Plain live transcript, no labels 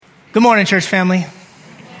Good morning, church family.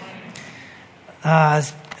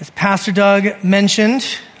 As Pastor Doug mentioned,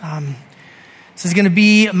 this is going to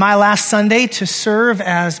be my last Sunday to serve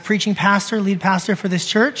as preaching pastor, lead pastor for this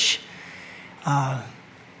church. By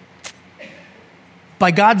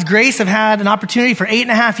God's grace, I've had an opportunity for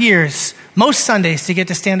 8.5 years, most Sundays, to get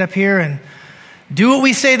to stand up here and do what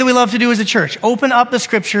we say that we love to do as a church. Open up the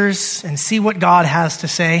scriptures and see what God has to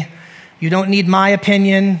say. You don't need my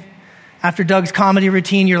opinion. After Doug's comedy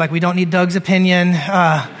routine, you're like, we don't need Doug's opinion.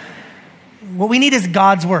 What we need is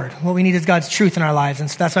God's word. What we need is God's truth in our lives.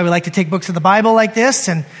 And so that's why we like to take books of the Bible like this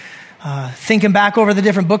and thinking back over the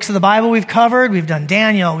different books of the Bible we've covered. We've done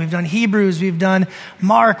Daniel, we've done Hebrews, we've done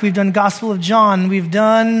Mark, we've done Gospel of John, we've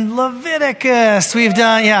done Leviticus, we've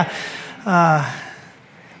done,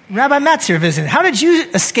 Rabbi Matt's here visiting. How did you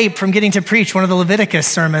escape from getting to preach one of the Leviticus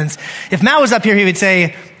sermons? If Matt was up here, he would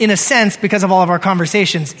say, in a sense, because of all of our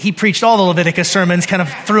conversations, he preached all the Leviticus sermons kind of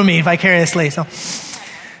through me vicariously.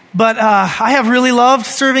 But I have really loved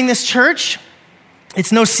serving this church.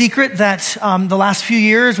 It's no secret that the last few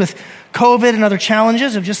years with COVID and other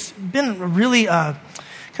challenges have just been really kind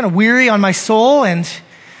of weary on my soul. And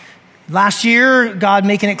last year, God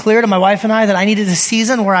making it clear to my wife and I that I needed a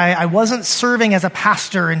season where I wasn't serving as a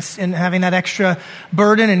pastor and having that extra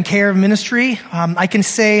burden and care of ministry. I can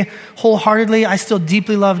say wholeheartedly, I still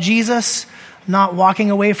deeply love Jesus. Not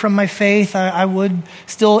walking away from my faith. I would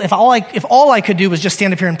still, if all I could do was just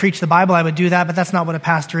stand up here and preach the Bible, I would do that. But that's not what a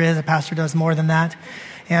pastor is. A pastor does more than that.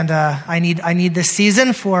 And I need this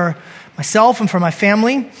season for myself and for my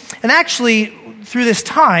family. And actually, through this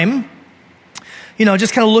time,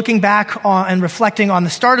 just kind of looking back on and reflecting on the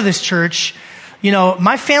start of this church,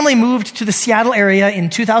 my family moved to the Seattle area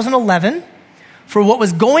in 2011 for what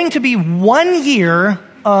was going to be 1 year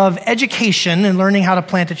of education and learning how to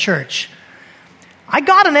plant a church. I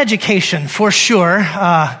got an education for sure,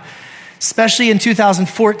 especially in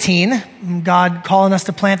 2014, God calling us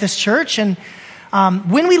to plant this church. And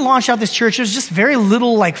when we launched out this church, there was just very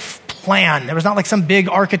little plan. There was not some big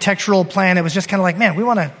architectural plan. It was just kind of man, we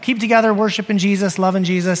want to keep together, worshiping Jesus, loving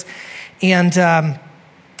Jesus. And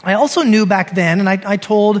I also knew back then, and I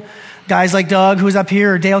told guys like Doug, who's up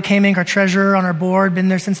here, or Dale Kamink, our treasurer on our board, been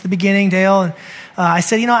there since the beginning, Dale. And I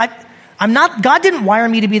said, God didn't wire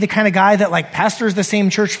me to be the kind of guy that pastors the same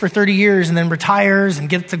church for 30 years and then retires and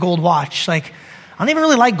gets a gold watch. I don't even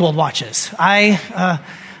really like gold watches. I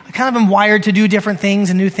kind of am wired to do different things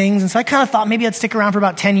and new things. And so I kind of thought maybe I'd stick around for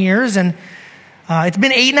about 10 years. And it's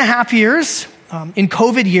been 8.5 years. In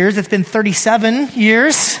COVID years, it's been 37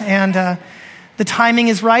 years. And the timing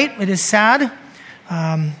is right. It is sad.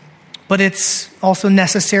 But it's also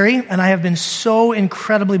necessary. And I have been so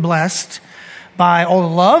incredibly blessed by all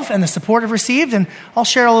the love and the support I've received. And I'll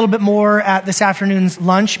share a little bit more at this afternoon's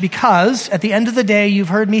lunch because at the end of the day, you've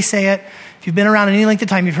heard me say it. If you've been around any length of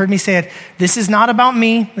time, you've heard me say it. This is not about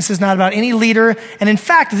me. This is not about any leader. And in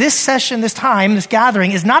fact, this session, this time, this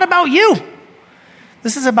gathering is not about you.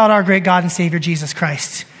 This is about our great God and Savior, Jesus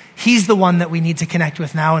Christ. He's the one that we need to connect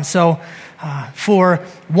with now. And so for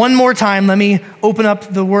one more time, let me open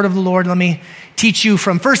up the word of the Lord. Let me teach you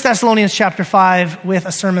from 1 Thessalonians chapter 5 with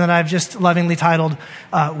a sermon that I've just lovingly titled,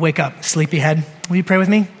 Wake Up, Sleepyhead. Will you pray with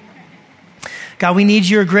me? God, we need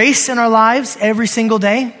your grace in our lives every single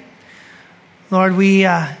day. Lord, we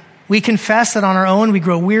confess that on our own we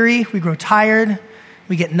grow weary, we grow tired,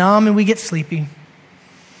 we get numb, and we get sleepy.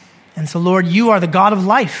 And so, Lord, you are the God of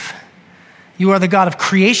life. You are the God of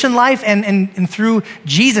creation life, and through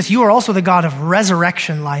Jesus, you are also the God of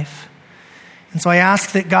resurrection life. And so I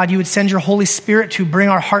ask that, God, you would send your Holy Spirit to bring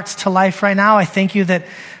our hearts to life right now. I thank you that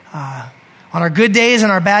on our good days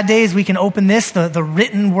and our bad days, we can open this, the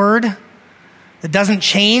written word that doesn't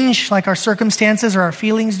change like our circumstances or our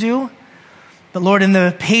feelings do. But Lord, in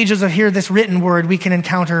the pages of here, this written word, we can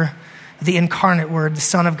encounter the incarnate word, the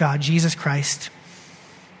Son of God, Jesus Christ.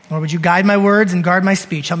 Lord, would you guide my words and guard my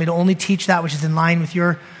speech? Help me to only teach that which is in line with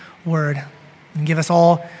your word. And give us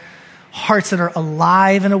all hearts that are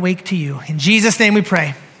alive and awake to you. In Jesus' name we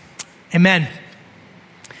pray. Amen.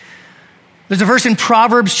 There's a verse in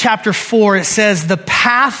Proverbs chapter 4. It says, the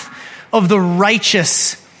path of the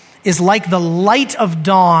righteous is like the light of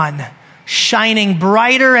dawn, shining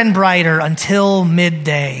brighter and brighter until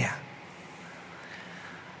midday.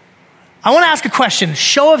 I want to ask a question.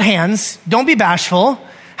 Show of hands. Don't be bashful.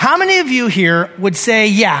 How many of you here would say,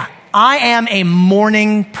 yeah, I am a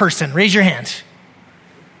morning person? Raise your hand.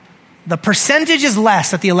 The percentage is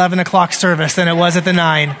less at the 11 o'clock service than it was at the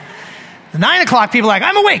 9. The 9 o'clock people are like,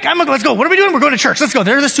 I'm awake. Let's go. What are we doing? We're going to church. Let's go.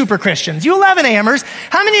 They're the super Christians. You 11 a.m.ers,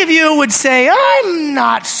 how many of you would say, I'm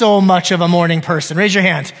not so much of a morning person? Raise your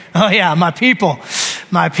hand. Oh yeah, my people.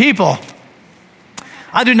 my people.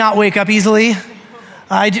 I do not wake up easily.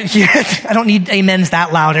 I don't need amens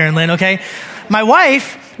that loud, Aaron Lynn, okay? My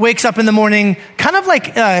wife wakes up in the morning kind of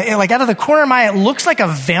like out of the corner of my eye, it looks like a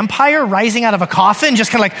vampire rising out of a coffin, just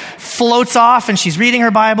kind of like floats off, and she's reading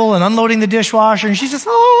her Bible and unloading the dishwasher, and she's just,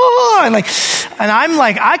 and I'm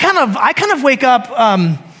like, I kind of wake up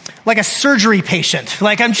like a surgery patient.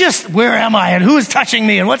 Like I'm just, where am I? And who is touching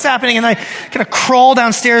me? And what's happening? And I kind of crawl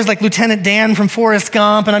downstairs like Lieutenant Dan from Forrest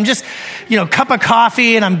Gump. And I'm just, cup of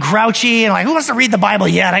coffee, and I'm grouchy. And like, who wants to read the Bible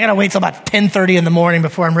yet? I got to wait till about 10:30 in the morning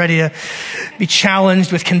before I'm ready to be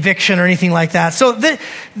challenged with conviction or anything like that. So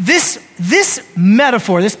this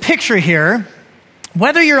metaphor, this picture here,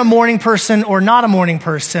 whether you're a morning person or not a morning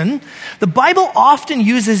person, the Bible often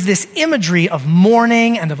uses this imagery of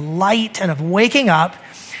morning and of light and of waking up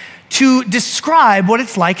to describe what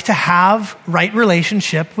it's like to have right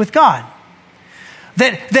relationship with God.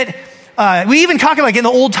 That we even talk about in the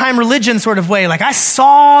old time religion sort of way, like I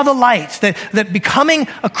saw the light, that becoming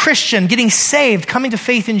a Christian, getting saved, coming to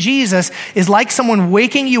faith in Jesus is like someone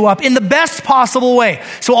waking you up in the best possible way.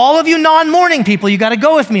 So all of you non-morning people, you got to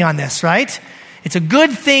go with me on this, right? It's a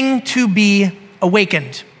good thing to be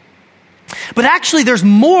awakened. But actually there's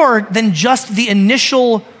more than just the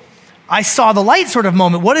initial I saw the light sort of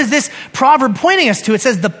moment. What is this proverb pointing us to? It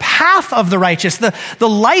says the path of the righteous, the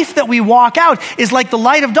life that we walk out is like the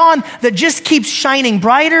light of dawn that just keeps shining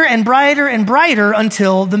brighter and brighter and brighter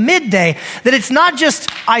until the midday. That it's not just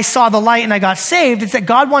I saw the light and I got saved. It's that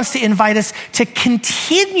God wants to invite us to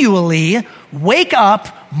continually wake up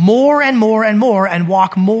more and more and more and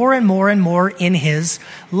walk more and more and more in his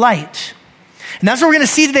light. And that's what we're going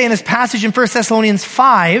to see today in this passage in 1 Thessalonians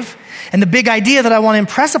 5. And the big idea that I want to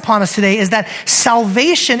impress upon us today is that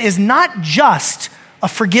salvation is not just a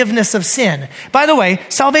forgiveness of sin. By the way,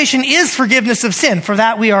 salvation is forgiveness of sin. For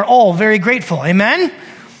that, we are all very grateful. Amen?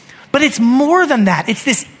 But it's more than that. It's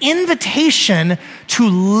this invitation to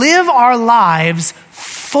live our lives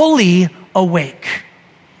fully awake,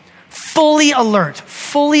 fully alert,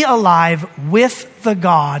 fully alive with the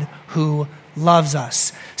God who loves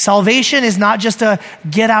us. Salvation is not just a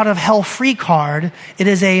get out of hell free card. It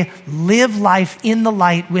is a live life in the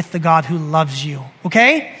light with the God who loves you.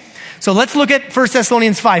 Okay? So let's look at 1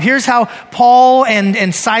 Thessalonians 5. Here's how Paul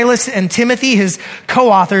and Silas and Timothy, his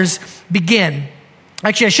co-authors, begin.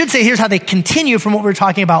 Actually, I should say here's how they continue from what we were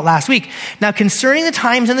talking about last week. Now, concerning the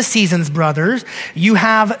times and the seasons, brothers, you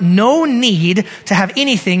have no need to have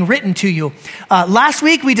anything written to you. Last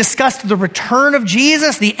week, we discussed the return of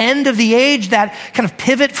Jesus, the end of the age, that kind of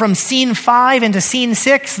pivot from scene 5 into scene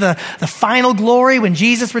 6, the final glory when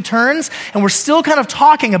Jesus returns. And we're still kind of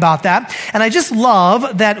talking about that. And I just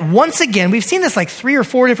love that once again, we've seen this like 3 or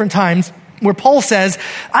 4 different times, where Paul says,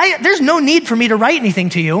 there's no need for me to write anything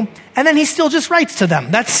to you. And then he still just writes to them.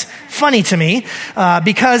 That's funny to me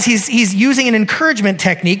because he's using an encouragement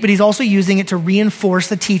technique, but he's also using it to reinforce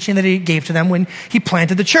the teaching that he gave to them when he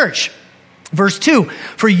planted the church. Verse 2,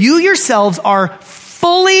 for you yourselves are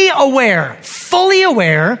fully aware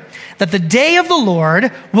that the day of the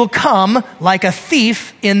Lord will come like a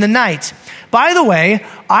thief in the night. By the way,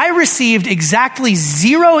 I received exactly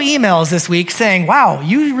 0 emails this week saying, wow,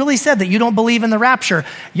 you really said that you don't believe in the rapture.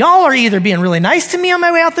 Y'all are either being really nice to me on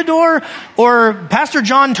my way out the door, or Pastor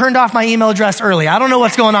John turned off my email address early. I don't know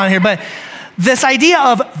what's going on here, but this idea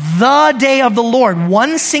of the day of the Lord,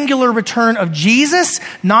 one singular return of Jesus,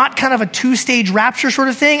 not kind of a 2-stage rapture sort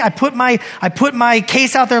of thing. I put my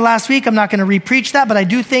case out there last week. I'm not going to re-preach that, but I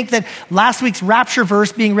do think that last week's rapture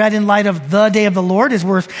verse being read in light of the day of the Lord is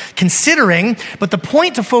worth considering. But the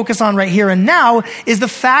point to focus on right here and now is the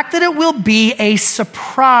fact that it will be a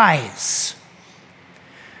surprise.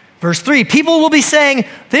 Verse 3, people will be saying,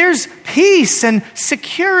 there's peace and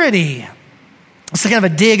security. It's kind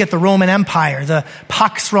of a dig at the Roman Empire, the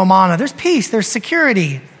Pax Romana. There's peace, there's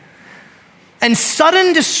security. And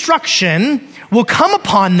sudden destruction will come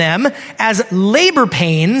upon them as labor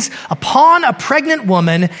pains upon a pregnant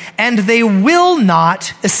woman, and they will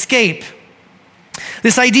not escape.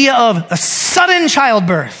 This idea of a sudden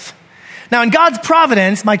childbirth. Now, in God's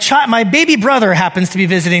providence, my baby brother happens to be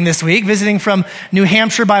visiting this week, visiting from New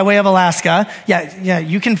Hampshire by way of Alaska. Yeah,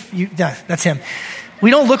 that's him. We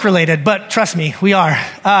don't look related, but trust me, we are.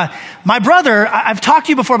 My brother, I've talked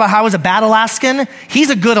to you before about how I was a bad Alaskan. He's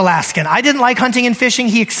a good Alaskan. I didn't like hunting and fishing.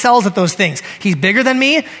 He excels at those things. He's bigger than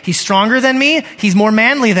me. He's stronger than me. He's more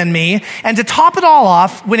manly than me. And to top it all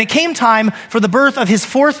off, when it came time for the birth of his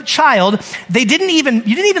 4th child, you didn't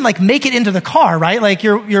even like make it into the car, right? Like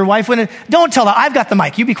your wife went, don't tell her, I've got the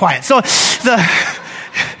mic, you be quiet. So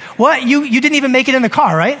what? You didn't even make it in the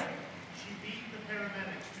car, right? She beat the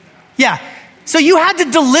paramedics. Yeah. So you had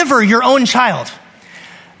to deliver your own child.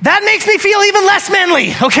 That makes me feel even less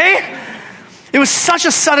manly, okay? It was such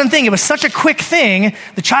a sudden thing. It was such a quick thing.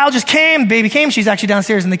 The child just came, baby came. She's actually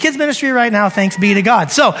downstairs in the kids ministry right now. Thanks be to God.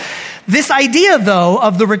 So this idea, though,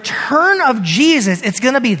 of the return of Jesus, it's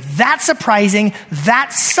going to be that surprising,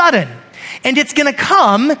 that sudden. And it's going to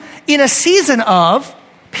come in a season of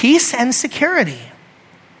peace and security.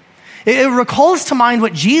 It recalls to mind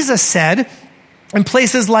what Jesus said in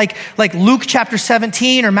places like Luke chapter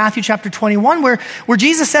 17 or Matthew chapter 21, where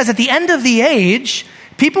Jesus says at the end of the age,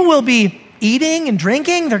 people will be eating and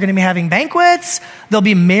drinking. They're going to be having banquets. They'll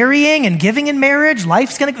be marrying and giving in marriage.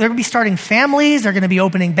 They're going to be starting families. They're going to be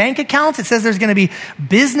opening bank accounts. It says there's going to be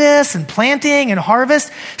business and planting and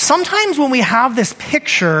harvest. Sometimes when we have this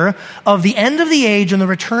picture of the end of the age and the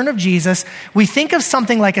return of Jesus, we think of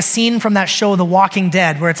something like a scene from that show, The Walking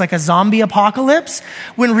Dead, where it's like a zombie apocalypse.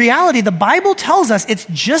 When in reality, the Bible tells us it's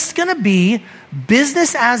just going to be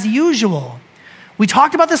business as usual. We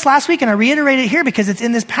talked about this last week, and I reiterate it here because it's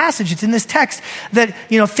in this passage, it's in this text, that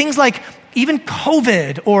things like even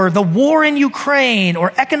COVID or the war in Ukraine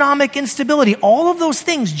or economic instability, all of those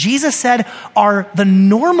things, Jesus said, are the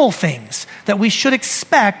normal things that we should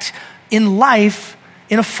expect in life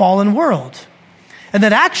in a fallen world. And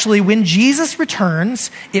that actually, when Jesus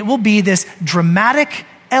returns, it will be this dramatic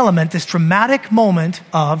element, this dramatic moment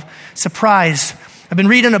of surprise. I've been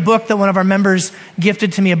reading a book that one of our members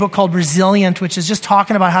gifted to me, a book called Resilient, which is just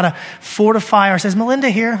talking about how to fortify ourselves. Melinda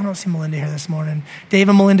here? I don't see Melinda here this morning. Dave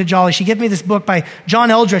and Melinda Jolly. She gave me this book by John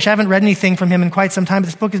Eldridge. I haven't read anything from him in quite some time, but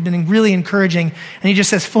this book has been really encouraging. And he just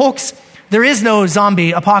says, folks, there is no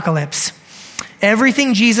zombie apocalypse.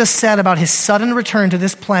 Everything Jesus said about his sudden return to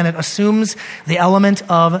this planet assumes the element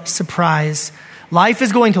of surprise. Life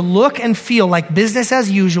is going to look and feel like business as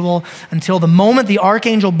usual until the moment the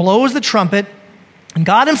archangel blows the trumpet and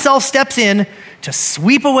God himself steps in to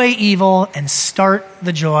sweep away evil and start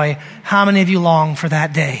the joy. How many of you long for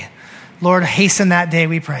that day? Lord, hasten that day,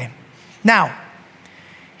 we pray. Now,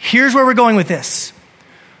 here's where we're going with this.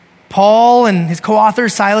 Paul and his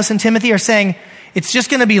co-authors, Silas and Timothy, are saying it's just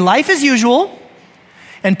going to be life as usual,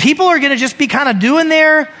 and people are going to just be kind of doing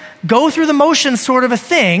their go through the motions sort of a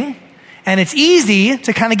thing. And it's easy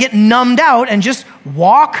to kind of get numbed out and just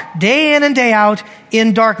walk day in and day out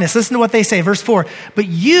in darkness. Listen to what they say, verse 4. But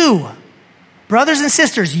you, brothers and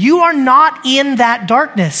sisters, you are not in that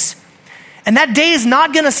darkness. And that day is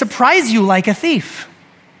not going to surprise you like a thief.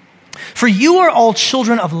 For you are all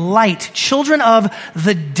children of light, children of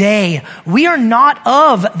the day. We are not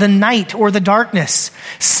of the night or the darkness.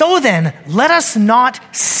 So then, let us not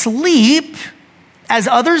sleep as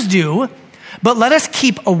others do, but let us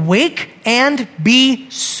keep awake and be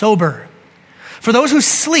sober. For those who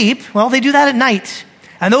sleep, well, they do that at night.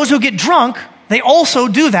 And those who get drunk, they also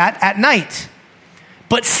do that at night.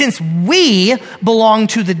 But since we belong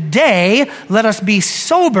to the day, let us be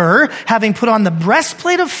sober, having put on the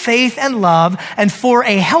breastplate of faith and love, and for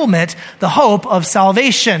a helmet, the hope of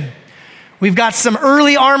salvation. We've got some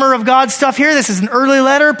early armor of God stuff here. This is an early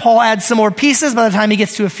letter. Paul adds some more pieces by the time he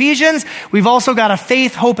gets to Ephesians. We've also got a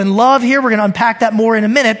faith, hope, and love here. We're going to unpack that more in a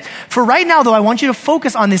minute. For right now, though, I want you to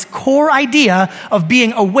focus on this core idea of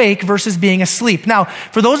being awake versus being asleep. Now,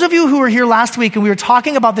 for those of you who were here last week and we were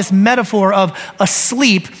talking about this metaphor of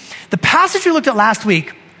asleep, the passage we looked at last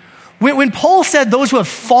week, when Paul said those who have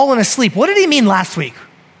fallen asleep, what did he mean last week?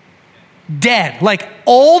 Dead, like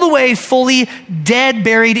all the way fully dead,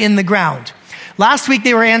 buried in the ground. Last week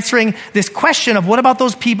they were answering this question of what about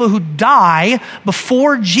those people who die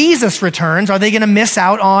before Jesus returns? Are they going to miss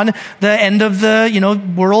out on the end of the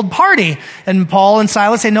world party? And Paul and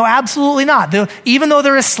Silas say, no, absolutely not. Even though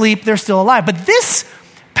they're asleep, they're still alive. But this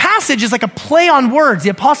passage is like a play on words. The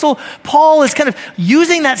Apostle Paul is kind of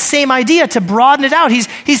using that same idea to broaden it out.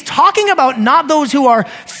 He's talking about not those who are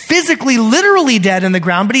physically, literally dead in the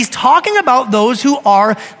ground, but he's talking about those who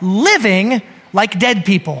are living like dead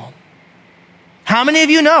people. How many of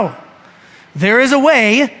you know there is a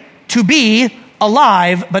way to be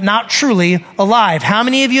alive, but not truly alive? How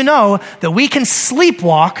many of you know that we can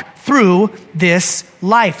sleepwalk through this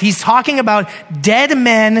life? He's talking about dead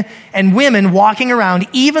men and women walking around,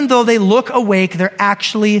 even though they look awake, they're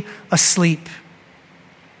actually asleep.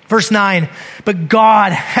 Verse 9, but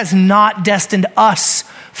God has not destined us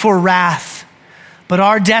for wrath, but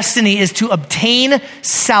our destiny is to obtain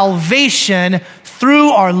salvation through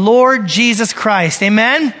our Lord Jesus Christ.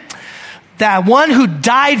 Amen? That one who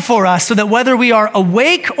died for us so that whether we are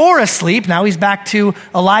awake or asleep, now he's back to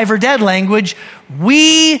alive or dead language,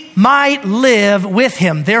 we might live with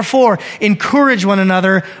him. Therefore, encourage one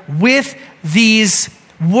another with these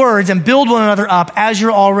words and build one another up as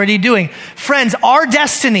you're already doing. Friends, our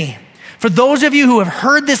destiny, for those of you who have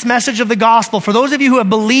heard this message of the gospel, for those of you who have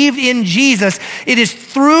believed in Jesus, it is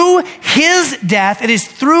through his death, it is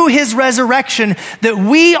through his resurrection that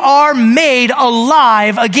we are made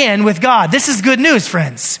alive again with God. This is good news,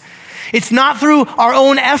 friends. It's not through our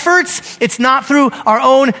own efforts. It's not through our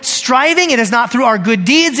own striving. It is not through our good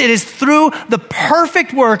deeds. It is through the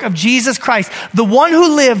perfect work of Jesus Christ, the one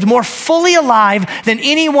who lived more fully alive than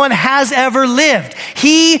anyone has ever lived.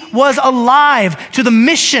 He was alive to the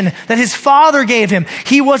mission that his Father gave him.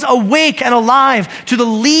 He was awake and alive to the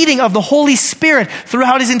leading of the Holy Spirit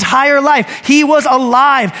throughout his entire life. He was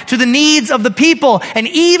alive to the needs of the people. And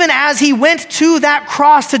even as he went to that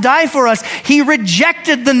cross to die for us, he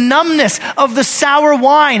rejected the numbness of the sour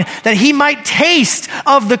wine that he might taste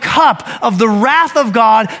of the cup of the wrath of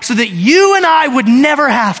God so that you and I would never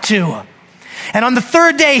have to. And on the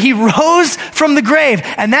third day, he rose from the grave,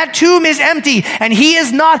 and that tomb is empty, and he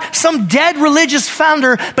is not some dead religious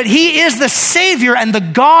founder, but he is the Savior and the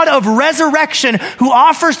God of resurrection who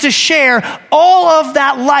offers to share all of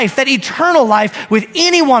that life, that eternal life, with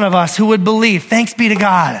any one of us who would believe. Thanks be to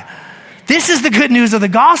God. This is the good news of the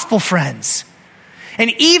gospel, friends. And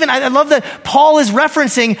even, I love that Paul is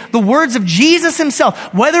referencing the words of Jesus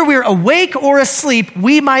himself. Whether we're awake or asleep,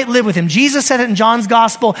 we might live with him. Jesus said it in John's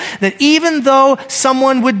gospel that even though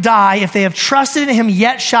someone would die, if they have trusted in him,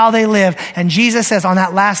 yet shall they live. And Jesus says on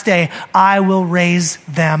that last day, I will raise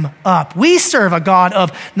them up. We serve a God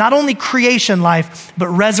of not only creation life, but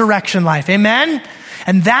resurrection life. Amen?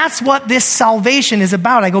 And that's what this salvation is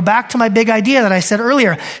about. I go back to my big idea that I said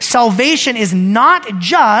earlier. Salvation is not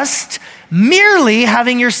just merely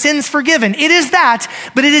having your sins forgiven. It is that,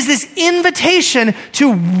 but it is this invitation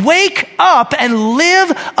to wake up and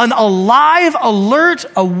live an alive, alert,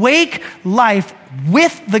 awake life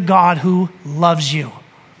with the God who loves you.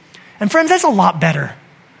 And friends, that's a lot better.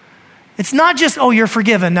 It's not just, oh, you're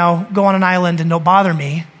forgiven, now go on an island and don't bother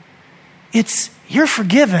me. It's, you're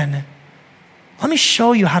forgiven. Let me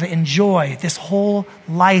show you how to enjoy this whole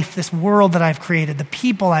life, this world that I've created, the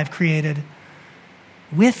people I've created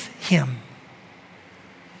with him.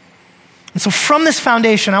 And so from this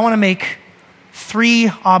foundation, I want to make three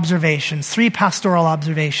pastoral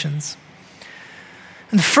observations.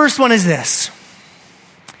 And the first one is this.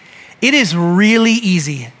 It is really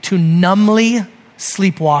easy to numbly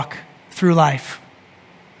sleepwalk through life.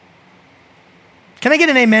 Can I get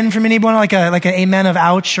an amen from anyone, like an amen of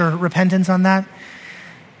ouch or repentance on that?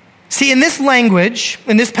 See, in this language,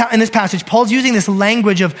 in this passage, Paul's using this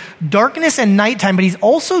language of darkness and nighttime, but he's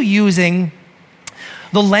also using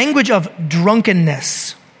the language of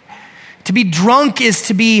drunkenness. To be drunk is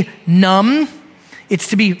to be numb. It's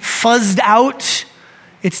to be fuzzed out.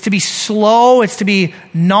 It's to be slow. It's to be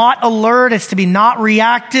not alert. It's to be not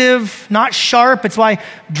reactive, not sharp. It's why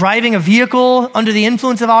driving a vehicle under the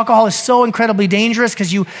influence of alcohol is so incredibly dangerous,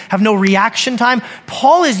 because you have no reaction time.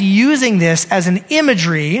 Paul is using this as an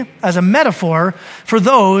imagery, as a metaphor for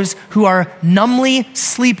those who are numbly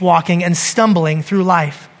sleepwalking and stumbling through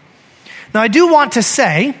life. Now, I do want to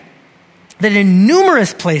say that in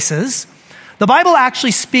numerous places, the Bible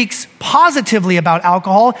actually speaks positively about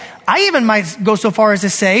alcohol. I even might go so far as to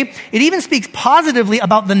say it even speaks positively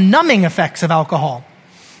about the numbing effects of alcohol.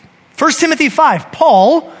 1 Timothy 5,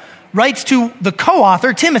 Paul writes to the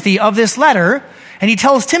co-author, Timothy, of this letter, and he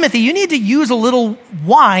tells Timothy, you need to use a little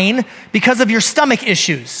wine because of your stomach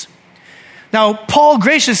issues. Now, Paul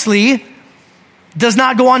graciously does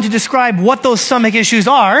not go on to describe what those stomach issues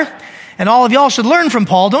are, and all of y'all should learn from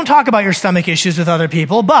Paul. Don't talk about your stomach issues with other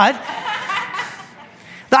people, but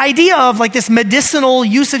the idea of like this medicinal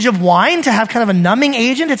usage of wine to have kind of a numbing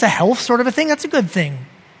agent, it's a health sort of a thing, that's a good thing.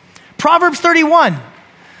 Proverbs 31.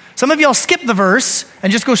 Some of y'all skip the verse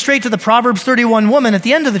and just go straight to the Proverbs 31 woman at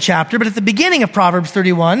the end of the chapter, but at the beginning of Proverbs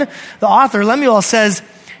 31, the author, Lemuel, says,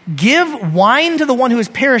 give wine to the one who is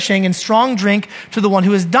perishing and strong drink to the one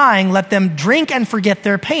who is dying. Let them drink and forget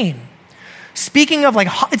their pain. Speaking of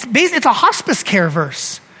it's a hospice care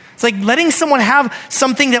verse. It's like letting someone have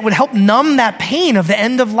something that would help numb that pain of the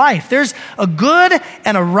end of life. There's a good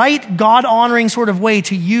and a right, God-honoring sort of way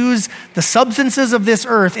to use the substances of this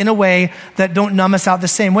earth in a way that don't numb us out the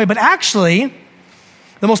same way. But actually,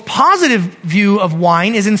 the most positive view of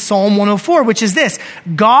wine is in Psalm 104, which is this: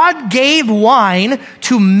 God gave wine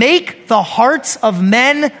to make the hearts of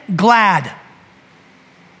men glad.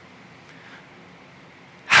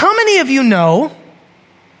 How many of you know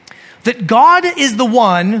that God is the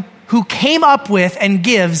one who came up with and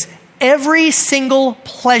gives every single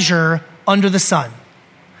pleasure under the sun?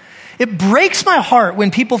 It breaks my heart when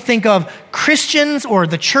people think of Christians or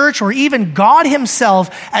the church or even God himself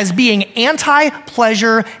as being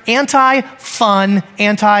anti-pleasure, anti-fun,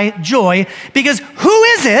 anti-joy, because who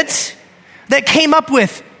is it that came up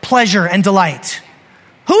with pleasure and delight?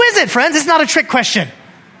 Who is it, friends? It's not a trick question.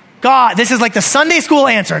 God. This is like the Sunday school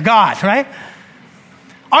answer. God, right?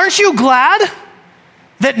 Aren't you glad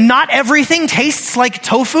that not everything tastes like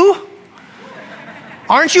tofu?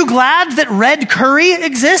 Aren't you glad that red curry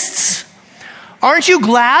exists? Aren't you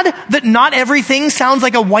glad that not everything sounds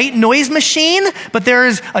like a white noise machine, but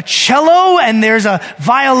there's a cello and there's a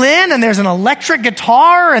violin and there's an electric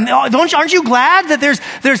guitar? And aren't you glad that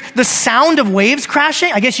there's the sound of waves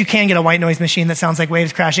crashing? I guess you can get a white noise machine that sounds like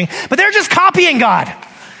waves crashing, but they're just copying God.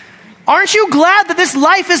 Aren't you glad that this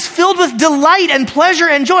life is filled with delight and pleasure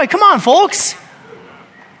and joy? Come on, folks.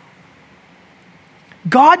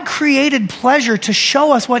 God created pleasure to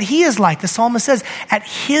show us what he is like. The psalmist says, at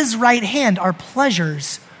his right hand are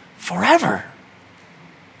pleasures forever.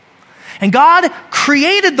 And God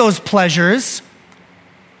created those pleasures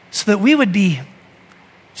so that we would be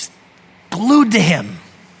just glued to him.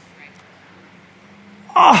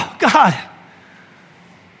 Oh, God.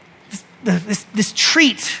 This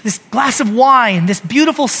treat, this glass of wine, this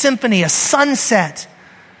beautiful symphony, a sunset.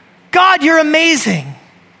 God, you're amazing.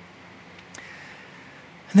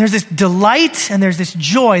 And there's this delight and there's this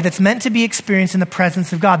joy that's meant to be experienced in the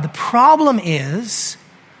presence of God. The problem is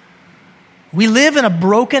we live in a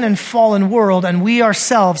broken and fallen world, and we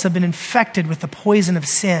ourselves have been infected with the poison of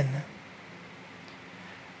sin.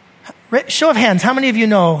 Show of hands, how many of you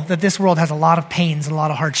know that this world has a lot of pains and a lot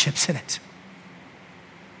of hardships in it?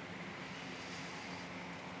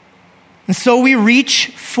 And so we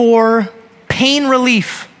reach for pain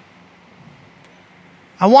relief.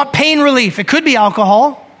 I want pain relief. It could be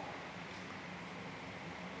alcohol.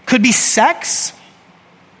 Could be sex.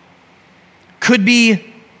 Could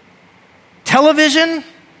be television.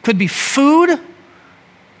 Could be food.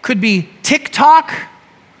 Could be TikTok.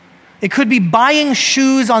 It could be buying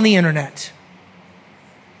shoes on the internet.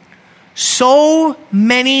 So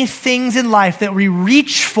many things in life that we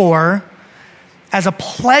reach for as a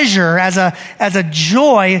pleasure, as a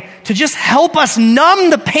joy, to just help us numb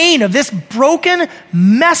the pain of this broken,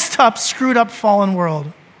 messed up, screwed up, fallen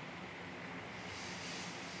world.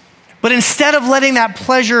 But instead of letting that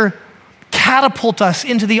pleasure catapult us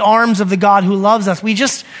into the arms of the God who loves us, we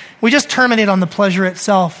just terminate on the pleasure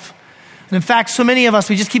itself. And in fact, so many of us,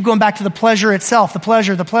 we just keep going back to the pleasure itself, the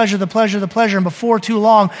pleasure. And before too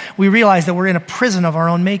long, we realize that we're in a prison of our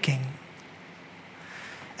own making.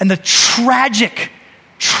 And the tragic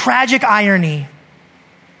irony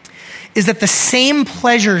is that the same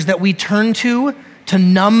pleasures that we turn to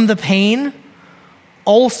numb the pain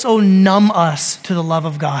also numb us to the love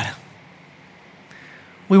of God.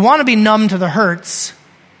 We want to be numb to the hurts,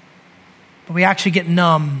 but we actually get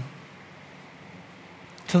numb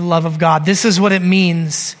to the love of God. This is what it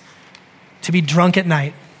means to be drunk at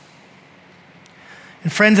night.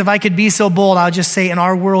 And friends, if I could be so bold, I'll just say in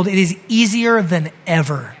our world, it is easier than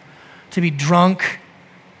ever to be drunk,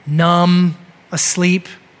 numb, asleep,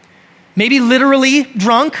 maybe literally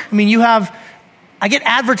drunk. I mean, I get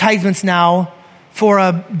advertisements now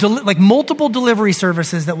for multiple delivery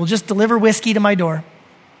services that will just deliver whiskey to my door.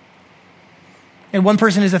 And one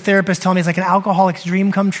person who's a therapist told me it's like an alcoholic's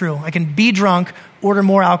dream come true. I can be drunk, order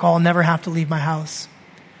more alcohol, and never have to leave my house.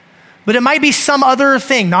 But it might be some other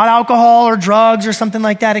thing, not alcohol or drugs or something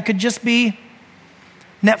like that. It could just be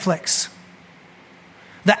Netflix.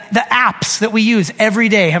 The apps that we use every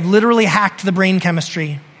day have literally hacked the brain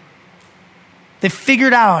chemistry. They've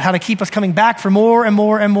figured out how to keep us coming back for more and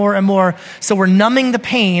more and more and more. So we're numbing the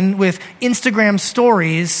pain with Instagram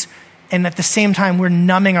stories, and at the same time, we're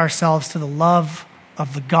numbing ourselves to the love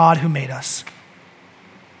of the God who made us.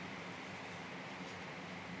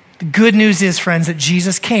 The good news is, friends, that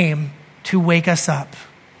Jesus came to wake us up.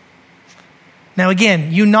 Now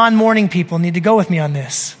again, you non-morning people need to go with me on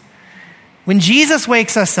this. When Jesus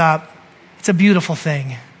wakes us up, it's a beautiful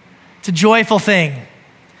thing. It's a joyful thing.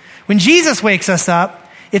 When Jesus wakes us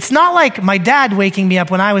up, it's not like my dad waking me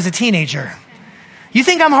up when I was a teenager. You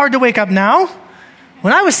think I'm hard to wake up now?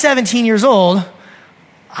 When I was 17 years old,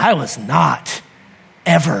 I was not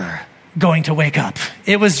ever going to wake up.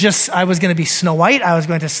 It was just, I was going to be Snow White, I was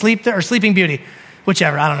going to sleep there, or Sleeping Beauty,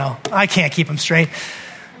 whichever, I don't know. I can't keep them straight.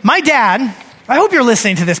 My dad, I hope you're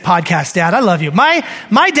listening to this podcast, Dad, I love you. My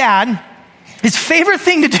dad, his favorite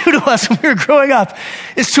thing to do to us when we were growing up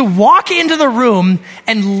is to walk into the room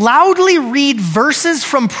and loudly read verses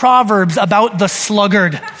from Proverbs about the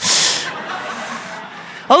sluggard.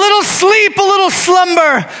 A little sleep, a little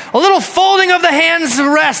slumber, a little folding of the hands to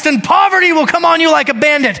rest, and poverty will come on you like a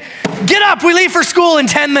bandit. Get up, we leave for school in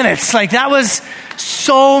 10 minutes. Like, that was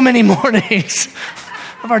so many mornings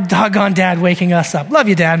of our doggone dad waking us up. Love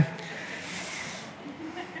you, Dad.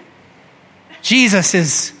 Jesus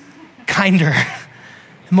is kinder,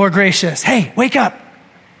 more gracious. Hey, wake up.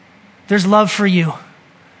 There's love for you.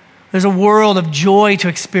 There's a world of joy to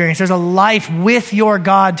experience. There's a life with your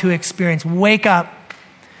God to experience. Wake up.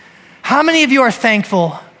 How many of you are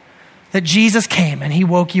thankful that Jesus came and he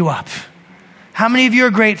woke you up? How many of you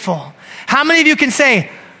are grateful? How many of you can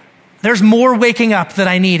say, there's more waking up that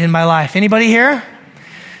I need in my life? Anybody here?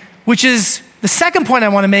 Which is, the second point I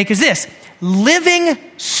want to make is this. Living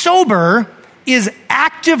sober is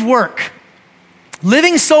active work.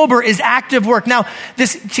 Living sober is active work. Now,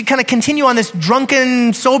 this, to kind of continue on this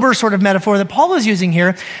drunken, sober sort of metaphor that Paul is using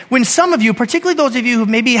here, when some of you, particularly those of you who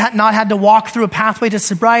maybe not had to walk through a pathway to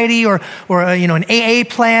sobriety or an AA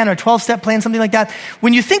plan or 12-step plan, something like that,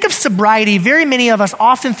 when you think of sobriety, very many of us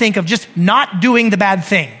often think of just not doing the bad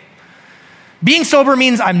thing. Being sober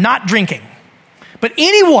means I'm not drinking. But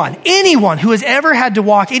anyone who has ever had to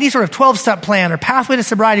walk any sort of 12-step plan or pathway to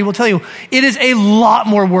sobriety will tell you it is a lot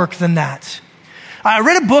more work than that. I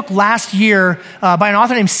read a book last year by an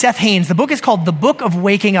author named Seth Haynes. The book is called The Book of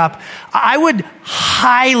Waking Up. I would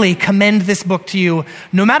highly commend this book to you,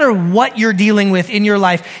 no matter what you're dealing with in your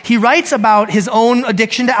life. He writes about his own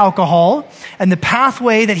addiction to alcohol and the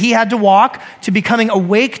pathway that he had to walk to becoming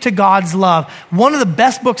awake to God's love. One of the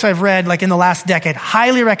best books I've read in the last decade.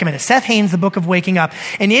 Highly recommend it. Seth Haynes, The Book of Waking Up.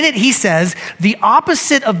 And in it, he says, the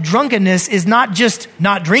opposite of drunkenness is not just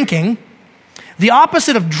not drinking. The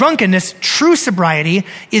opposite of drunkenness, true sobriety,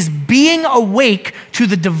 is being awake to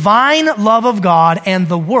the divine love of God and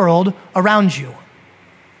the world around you.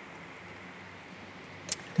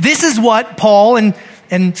 This is what Paul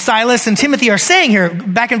and Silas and Timothy are saying here.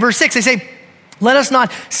 Back in verse 6, they say, let us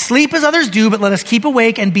not sleep as others do, but let us keep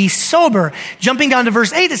awake and be sober. Jumping down to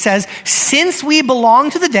verse 8, it says, since we belong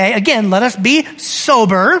to the day, again, let us be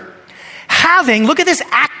sober, having, look at this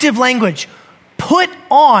active language, put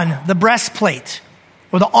on the breastplate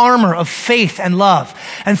or the armor of faith and love.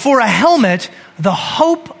 And for a helmet, the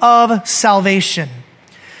hope of salvation.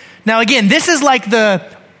 Now again, this is like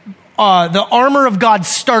the armor of God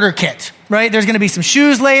starter kit, right? There's going to be some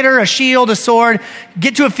shoes later, a shield, a sword.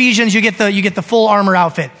 Get to Ephesians, you get the full armor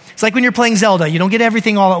outfit. It's like when you're playing Zelda. You don't get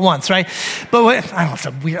everything all at once, right? But I don't know, it's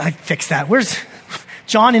so weird. I fixed that.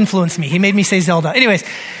 John influenced me. He made me say Zelda. Anyways,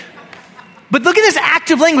 but look at this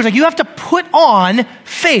active language. Like, you have to put on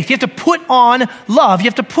faith. You have to put on love. You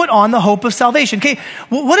have to put on the hope of salvation. Okay,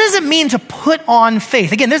 what does it mean to put on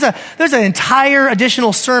faith? Again, there's an entire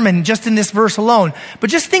additional sermon just in this verse alone. But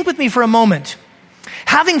just think with me for a moment.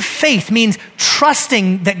 Having faith means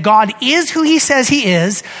trusting that God is who he says he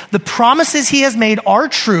is. The promises he has made are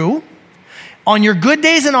true on your good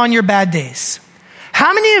days and on your bad days.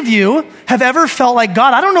 How many of you have ever felt like,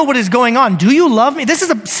 God, I don't know what is going on. Do you love me? This is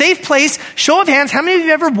a safe place. Show of hands. How many of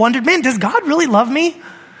you ever wondered, man, does God really love me?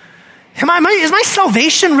 Is my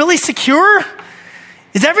salvation really secure?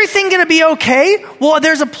 Is everything going to be okay? Well,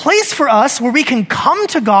 there's a place for us where we can come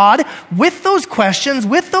to God with those questions,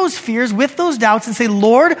 with those fears, with those doubts and say,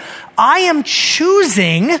 Lord, I am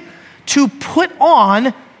choosing to put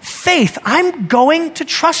on faith. I'm going to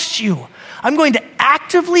trust you. I'm going to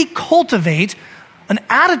actively cultivate an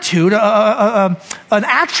attitude, an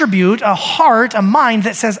attribute, a heart, a mind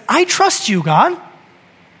that says, I trust you, God.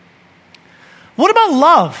 What about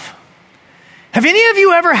love? Have any of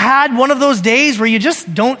you ever had one of those days where you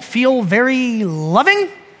just don't feel very loving?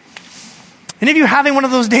 Any of you having one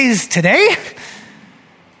of those days today?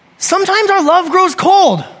 Sometimes our love grows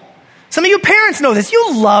cold. Some of you parents know this.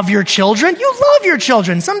 You love your children. You love your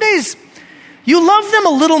children. Some days you love them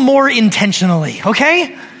a little more intentionally,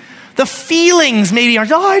 okay? The feelings maybe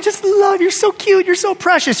aren't, I just love, you're so cute, you're so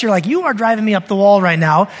precious. You're like, you are driving me up the wall right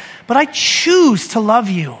now, but I choose to love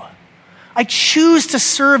you. I choose to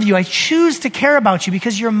serve you. I choose to care about you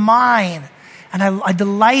because you're mine and I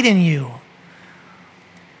delight in you.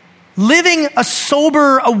 Living a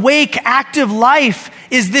sober, awake, active life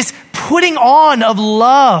is this putting on of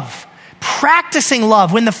love, practicing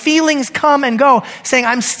love when the feelings come and go, saying,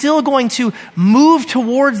 I'm still going to move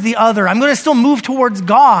towards the other. I'm going to still move towards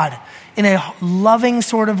God in a loving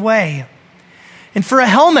sort of way. And for a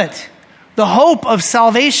helmet, the hope of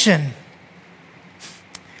salvation.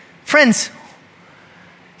 Friends,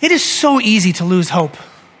 it is so easy to lose hope.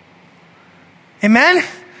 Amen?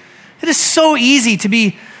 It is so easy to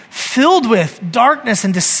be filled with darkness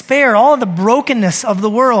and despair, all of the brokenness of the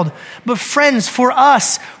world. But friends, for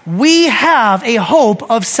us, we have a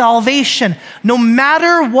hope of salvation. No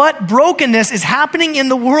matter what brokenness is happening in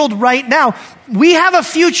the world right now, we have a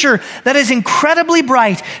future that is incredibly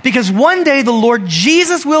bright because one day the Lord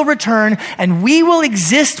Jesus will return and we will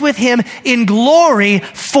exist with him in glory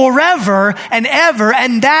forever and ever.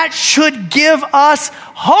 And that should give us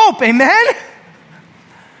hope. Amen?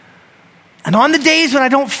 And on the days when I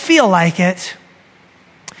don't feel like it,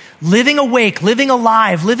 living awake, living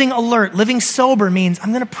alive, living alert, living sober means I'm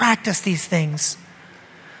going to practice these things.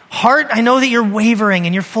 Heart, I know that you're wavering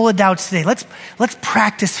and you're full of doubts today. Let's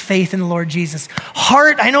practice faith in the Lord Jesus.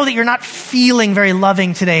 Heart, I know that you're not feeling very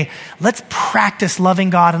loving today. Let's practice loving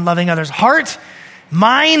God and loving others. Heart,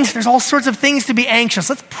 mind, there's all sorts of things to be anxious.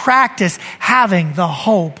 Let's practice having the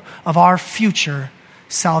hope of our future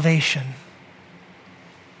salvation.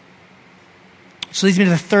 Which leads me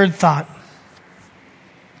to the third thought.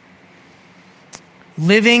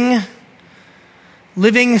 Living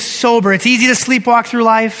sober. It's easy to sleepwalk through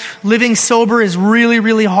life. Living sober is really,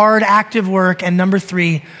 really hard, active work. And number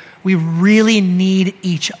 3, we really need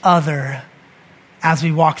each other as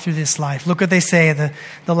we walk through this life. Look what they say,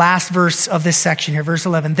 the last verse of this section here, verse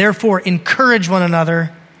 11. Therefore, encourage one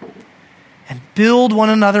another and build one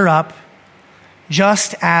another up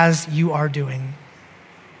just as you are doing.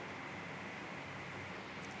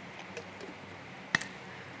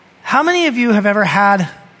 How many of you have ever had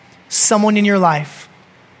someone in your life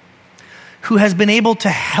who has been able to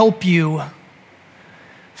help you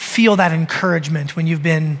feel that encouragement when you've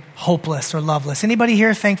been hopeless or loveless? Anybody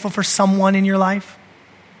here thankful for someone in your life?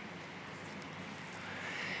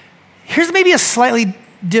 Here's maybe a slightly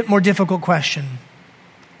more difficult question.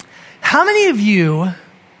 How many of you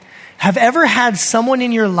have ever had someone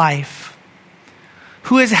in your life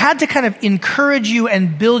who has had to kind of encourage you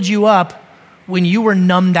and build you up when you were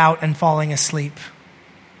numbed out and falling asleep?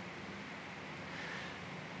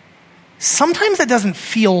 Sometimes that doesn't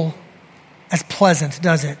feel as pleasant,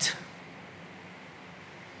 does it?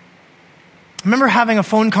 I remember having a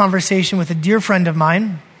phone conversation with a dear friend of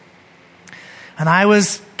mine, and I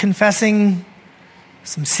was confessing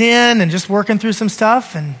some sin and just working through some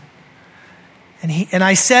stuff, and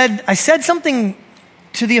I said something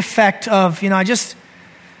to the effect of,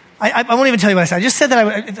 I won't even tell you what I said. I just said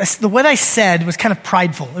that what I said was kind of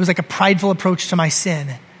prideful. It was like a prideful approach to my sin.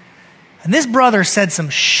 And this brother said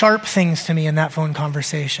some sharp things to me in that phone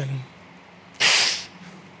conversation.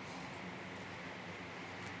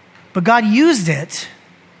 But God used it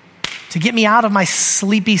to get me out of my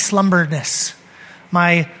sleepy slumberness,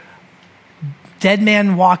 my dead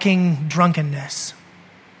man walking drunkenness.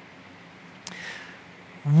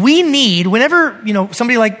 We need, whenever,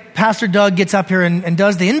 somebody like Pastor Doug gets up here and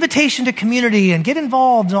does the invitation to community and get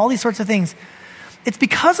involved and all these sorts of things, it's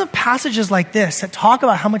because of passages like this that talk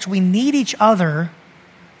about how much we need each other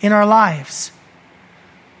in our lives.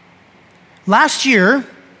 Last year,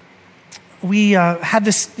 we had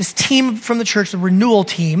this team from the church, the renewal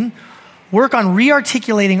team, work on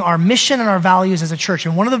re-articulating our mission and our values as a church.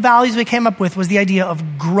 And one of the values we came up with was the idea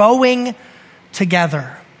of growing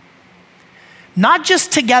together. Not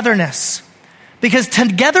just togetherness, because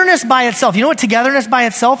togetherness by itself, you know what togetherness by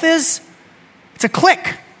itself is? It's a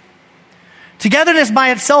clique. Togetherness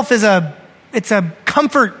by itself is it's a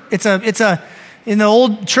comfort. It's a in the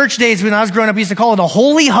old church days when I was growing up, we used to call it a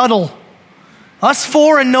holy huddle. Us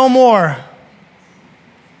four and no more.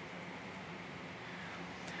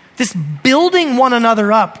 This building one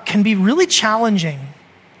another up can be really challenging.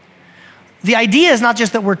 The idea is not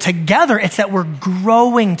just that we're together, it's that we're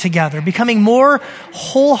growing together, becoming more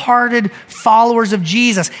wholehearted followers of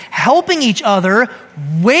Jesus, helping each other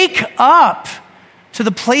wake up to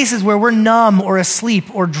the places where we're numb or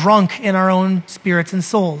asleep or drunk in our own spirits and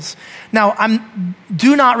souls. Now,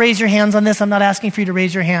 do not raise your hands on this. I'm not asking for you to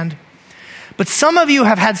raise your hand. But some of you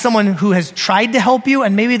have had someone who has tried to help you,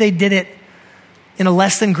 and maybe they did it in a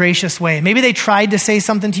less than gracious way. Maybe they tried to say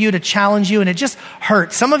something to you to challenge you, and it just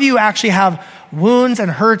hurt. Some of you actually have wounds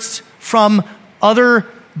and hurts from other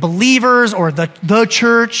believers or the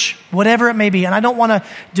church, whatever it may be. And I don't want to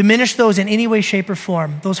diminish those in any way, shape, or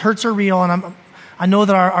form. Those hurts are real, and I know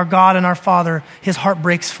that our God and our Father, his heart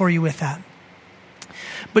breaks for you with that.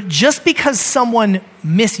 But just because someone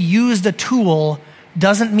misused a tool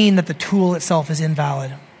doesn't mean that the tool itself is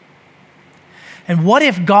invalid. And what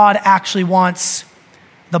if God actually wants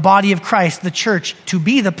the body of Christ, the church, to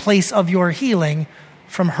be the place of your healing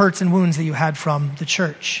from hurts and wounds that you had from the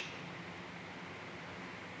church?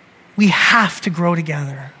 We have to grow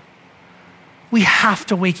together. We have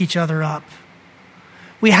to wake each other up.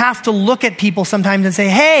 we have to look at people sometimes and say,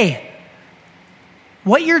 hey,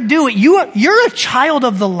 what you're doing, you're a child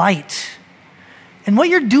of the light. And what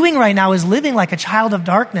you're doing right now is living like a child of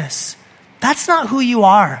darkness. That's not who you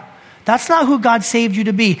are. That's not who God saved you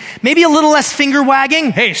to be. Maybe a little less finger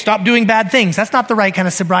wagging. Hey, stop doing bad things. That's not the right kind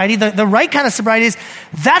of sobriety. The right kind of sobriety is,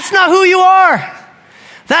 that's not who you are.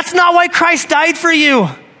 That's not why Christ died for you.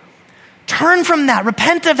 Turn from that.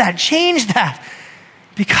 Repent of that. Change that.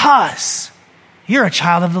 Because you're a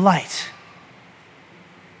child of the light.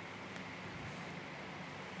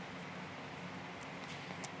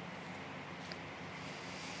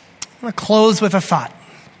 I'm going to close with a thought.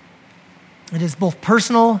 It is both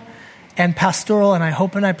personal and pastoral, and I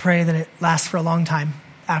hope and I pray that it lasts for a long time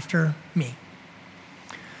after me.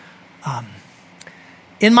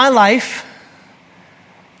 In my life,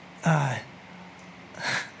 I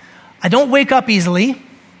don't wake up easily,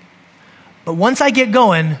 but once I get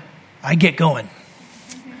going, I get going.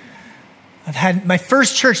 I've had my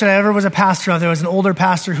first church that I ever was a pastor of, there was an older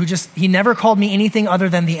pastor who he never called me anything other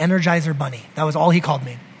than the Energizer Bunny. That was all he called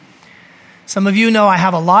me. Some of you know I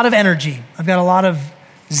have a lot of energy. I've got a lot of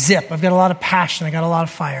zip. I've got a lot of passion. I got a lot of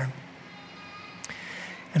fire.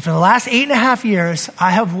 And for the last 8.5 years,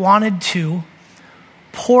 I have wanted to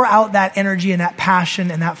pour out that energy and that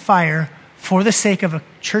passion and that fire for the sake of a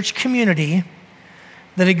church community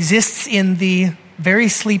that exists in the very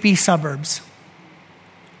sleepy suburbs.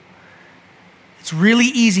 It's really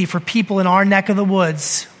easy for people in our neck of the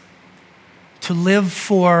woods to live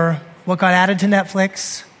for what got added to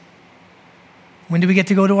Netflix. When do we get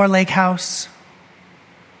to go to our lake house?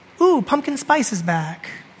 Ooh, pumpkin spice is back.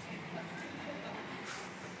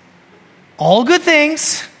 All good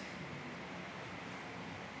things.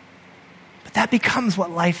 But that becomes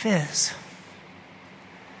what life is.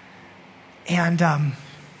 And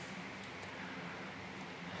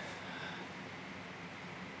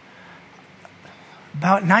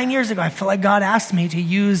about 9 years ago, I felt like God asked me to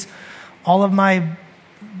use all of my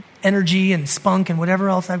energy and spunk and whatever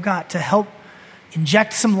else I've got to help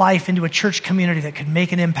inject some life into a church community that could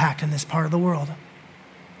make an impact in this part of the world.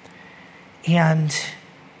 And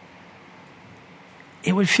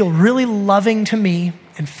it would feel really loving to me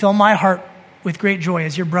and fill my heart with great joy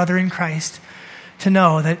as your brother in Christ to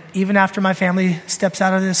know that even after my family steps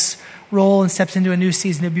out of this role and steps into a new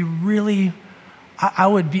season, it'd be really, I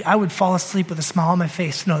would fall asleep with a smile on my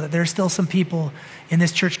face to know that there's still some people in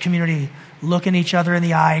this church community looking each other in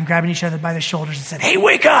the eye and grabbing each other by the shoulders and saying, hey,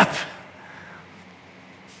 wake up!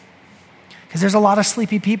 Because there's a lot of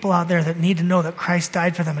sleepy people out there that need to know that Christ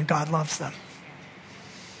died for them and God loves them.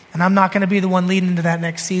 And I'm not going to be the one leading into that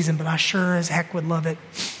next season, but I sure as heck would love it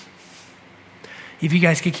if you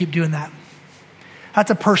guys could keep doing that.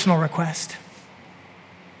 That's a personal request.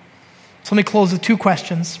 So let me close with 2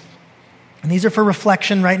 questions. And these are for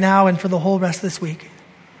reflection right now and for the whole rest of this week.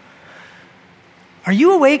 Are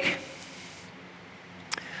you awake?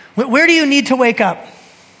 Where do you need to wake up?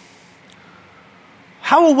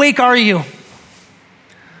 How awake are you?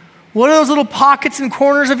 What are those little pockets and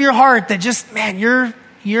corners of your heart that just, man,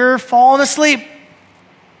 you're falling asleep.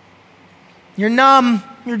 You're numb.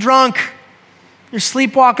 You're drunk. You're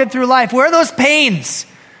sleepwalking through life. Where are those pains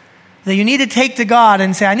that you need to take to God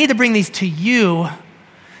and say, I need to bring these to you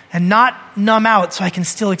and not numb out so I can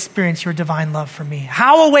still experience your divine love for me?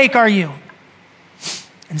 How awake are you?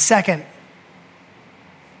 And second,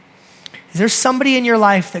 is there somebody in your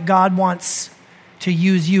life that God wants to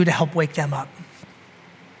use you to help wake them up?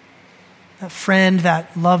 That friend,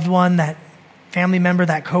 that loved one, that family member,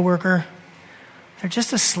 that coworker, they're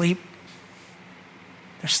just asleep.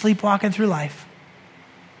 They're sleepwalking through life.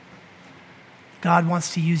 God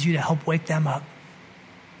wants to use you to help wake them up.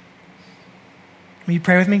 Will you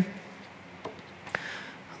pray with me?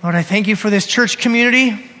 Lord, I thank you for this church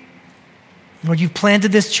community. Lord, you've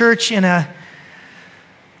planted this church in a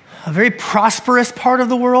very prosperous part of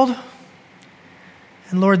the world.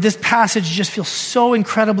 And Lord, this passage just feels so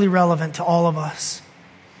incredibly relevant to all of us.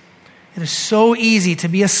 It is so easy to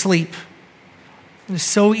be asleep. It is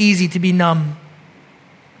so easy to be numb.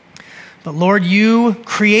 But Lord, you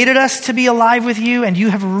created us to be alive with you, and you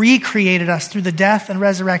have recreated us through the death and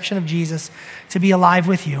resurrection of Jesus to be alive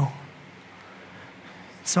with you.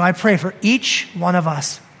 So I pray for each one of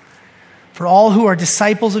us, for all who are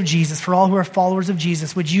disciples of Jesus, for all who are followers of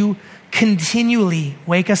Jesus, would you continually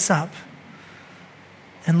wake us up?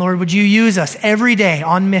 And Lord, would you use us every day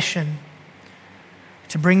on mission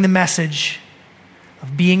to bring the message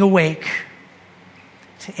of being awake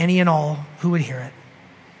to any and all who would hear it.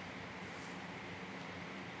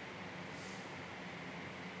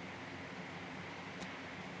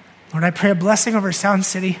 Lord, I pray a blessing over Sound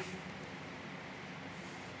City.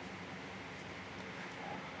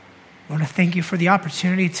 thank you for the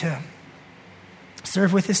opportunity to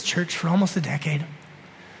serve with this church for almost a decade.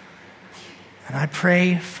 And I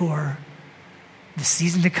pray for the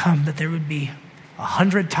season to come that there would be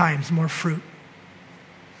 100 times more fruit.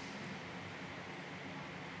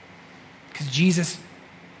 Because Jesus,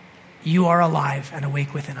 you are alive and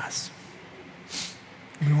awake within us.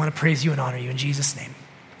 And we want to praise you and honor you in Jesus' name.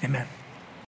 Amen.